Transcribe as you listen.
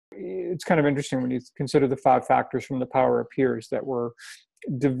it's kind of interesting when you consider the 5 factors from the Power of Peers that were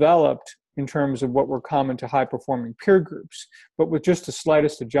developed in terms of what were common to high-performing peer groups. But with just the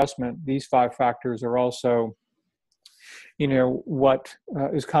slightest adjustment, these 5 factors are also, what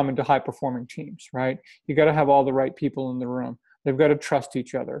is common to high-performing teams, right? You got to have all the right people in the room. They've got to trust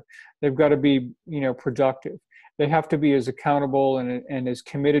each other. They've got to be, productive. They have to be as accountable and as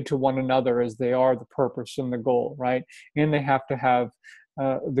committed to one another as they are the purpose and the goal, right? And they have to have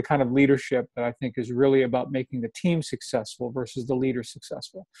the kind of leadership that I think is really about making the team successful versus the leader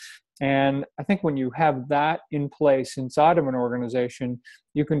successful. And I think when you have that in place inside of an organization,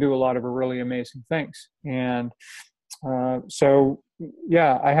 you can do a lot of really amazing things. And so,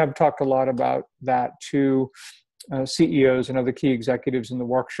 I have talked a lot about that to CEOs and other key executives in the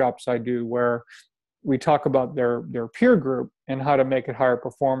workshops I do, where we talk about their peer group and how to make it higher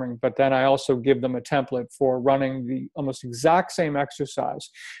performing. But then I also give them a template for running the almost exact same exercise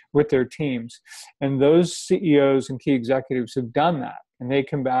with their teams. And those CEOs and key executives have done that. And they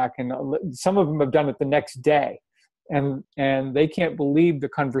come back, and some of them have done it the next day. And they can't believe the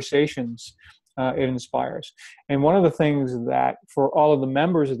conversations it inspires. And one of the things that for all of the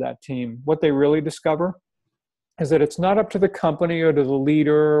members of that team, what they really discover is that it's not up to the company or to the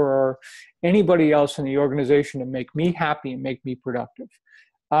leader or anybody else in the organization to make me happy and make me productive.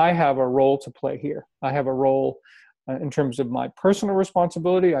 I have a role to play here. I have a role in terms of my personal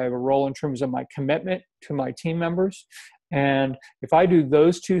responsibility. I have a role in terms of my commitment to my team members. And if I do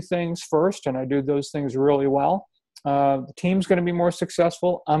those 2 things first, and I do those things really well, the team's going to be more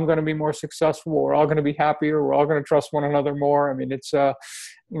successful. I'm going to be more successful. We're all going to be happier. We're all going to trust one another more. I mean, it's,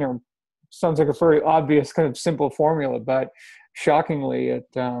 sounds like a very obvious kind of simple formula, but shockingly,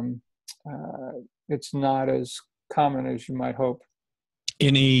 it's not as common as you might hope.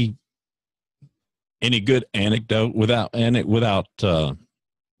 Any good anecdote without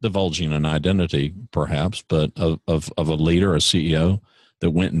divulging an identity, perhaps, but of a leader, a CEO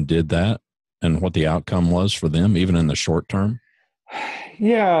that went and did that, and what the outcome was for them, even in the short term?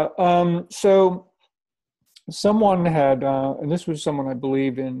 Yeah. So someone had, and this was someone I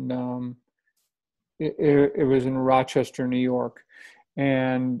believe in. It was in Rochester, New York,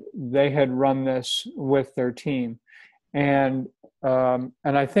 and they had run this with their team, and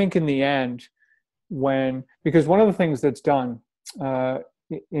I think in the end, because one of the things that's done at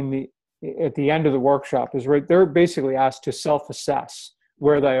the end of the workshop is they're basically asked to self-assess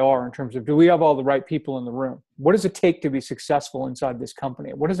where they are in terms of, do we have all the right people in the room? What does it take to be successful inside this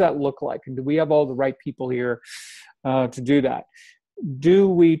company? What does that look like? And do we have all the right people here to do that? Do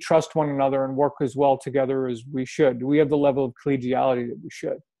we trust one another and work as well together as we should? Do we have the level of collegiality that we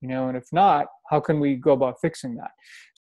should? And if not, how can we go about fixing that?